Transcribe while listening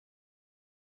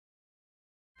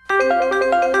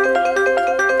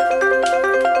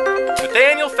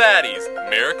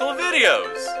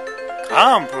videos.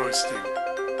 Composting.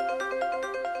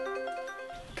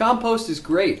 Compost is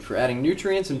great for adding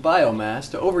nutrients and biomass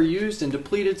to overused and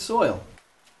depleted soil.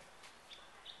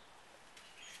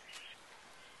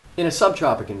 In a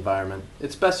subtropic environment,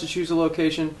 it's best to choose a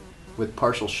location with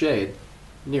partial shade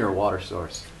near a water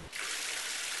source.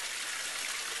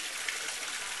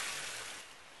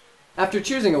 After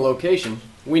choosing a location,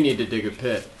 we need to dig a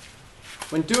pit.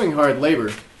 When doing hard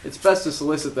labor, it's best to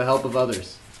solicit the help of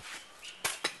others.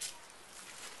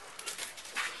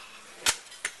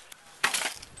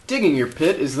 Digging your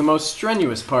pit is the most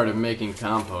strenuous part of making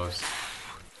compost.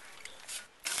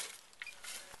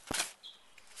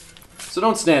 So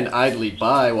don't stand idly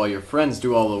by while your friends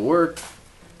do all the work.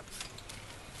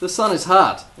 The sun is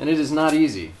hot, and it is not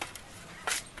easy.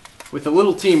 With a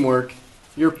little teamwork,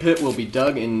 your pit will be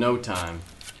dug in no time.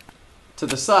 To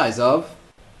the size of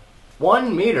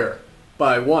 1 meter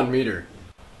by 1 meter.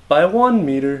 by 1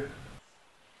 meter.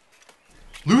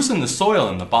 Loosen the soil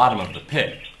in the bottom of the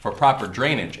pit for proper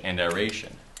drainage and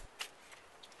aeration.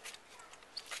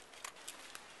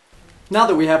 Now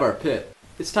that we have our pit,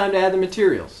 it's time to add the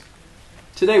materials.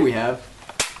 Today we have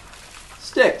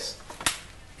sticks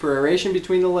for aeration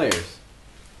between the layers.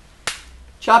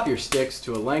 Chop your sticks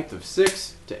to a length of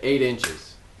 6 to 8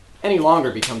 inches. Any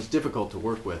longer becomes difficult to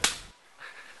work with.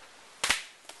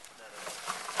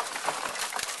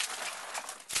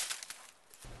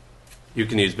 You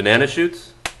can use banana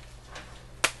shoots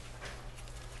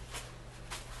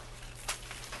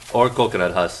or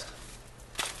coconut husk.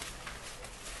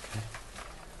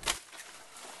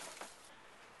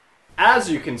 As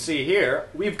you can see here,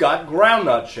 we've got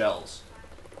groundnut shells.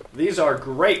 These are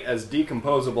great as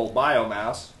decomposable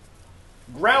biomass.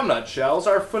 Groundnut shells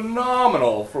are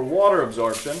phenomenal for water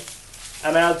absorption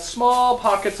and add small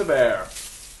pockets of air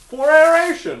for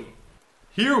aeration.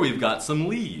 Here we've got some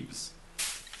leaves.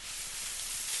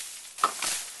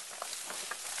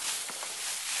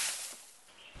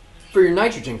 For your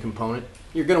nitrogen component,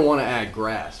 you're going to want to add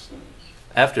grass.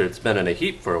 After it's been in a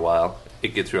heap for a while,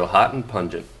 it gets real hot and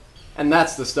pungent. And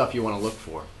that's the stuff you want to look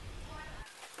for.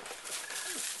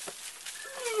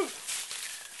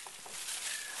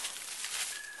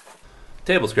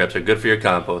 Table scraps are good for your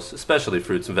compost, especially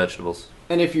fruits and vegetables.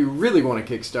 And if you really want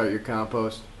to kickstart your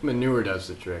compost, manure does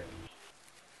the trick.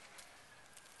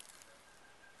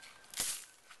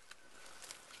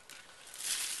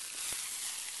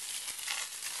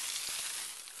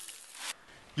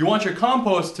 You want your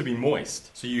compost to be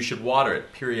moist, so you should water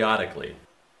it periodically.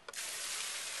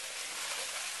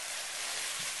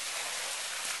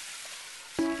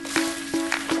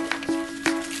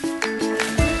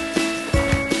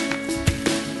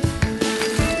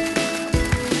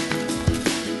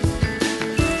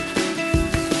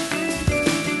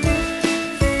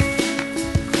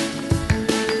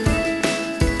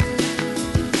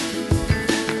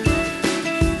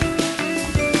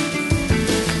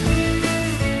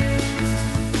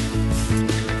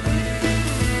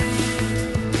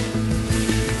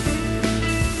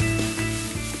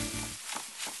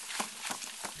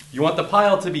 You want the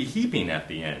pile to be heaping at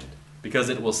the end, because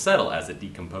it will settle as it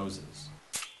decomposes.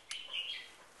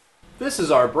 This is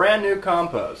our brand new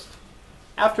compost.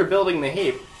 After building the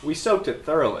heap, we soaked it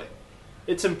thoroughly.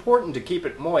 It's important to keep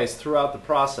it moist throughout the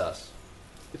process.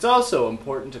 It's also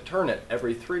important to turn it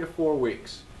every 3 to 4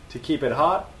 weeks to keep it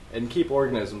hot and keep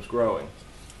organisms growing.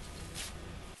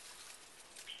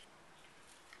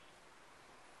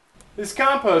 This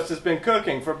compost has been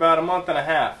cooking for about a month and a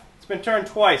half. It's been turned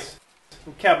twice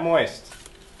and kept moist.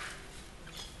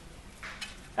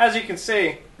 As you can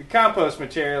see, the compost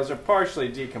materials are partially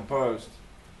decomposed.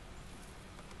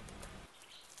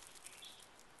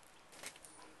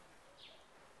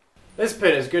 This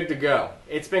pit is good to go.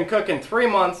 It's been cooking 3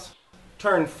 months,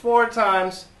 turned 4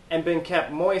 times, and been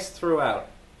kept moist throughout.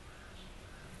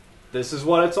 This is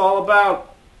what it's all about.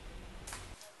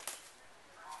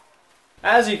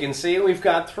 As you can see, we've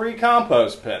got 3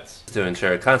 compost pits To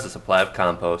ensure a constant supply of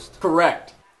compost.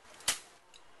 Correct.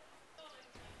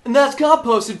 And that's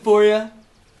composted for you.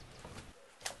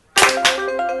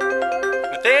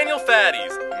 Nathaniel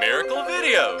Fatty's Miracle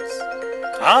Videos.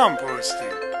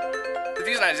 Composting. The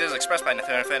views and ideas expressed by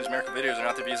Nathaniel Fans Miracle Videos are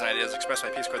not the views and ideas expressed by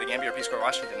Peace Corps, the Gambia, or Peace Corps,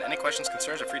 Washington. Any questions,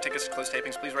 concerns, or free tickets to closed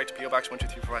tapings, please write to P.O. Box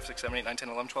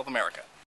 123456789101112, America.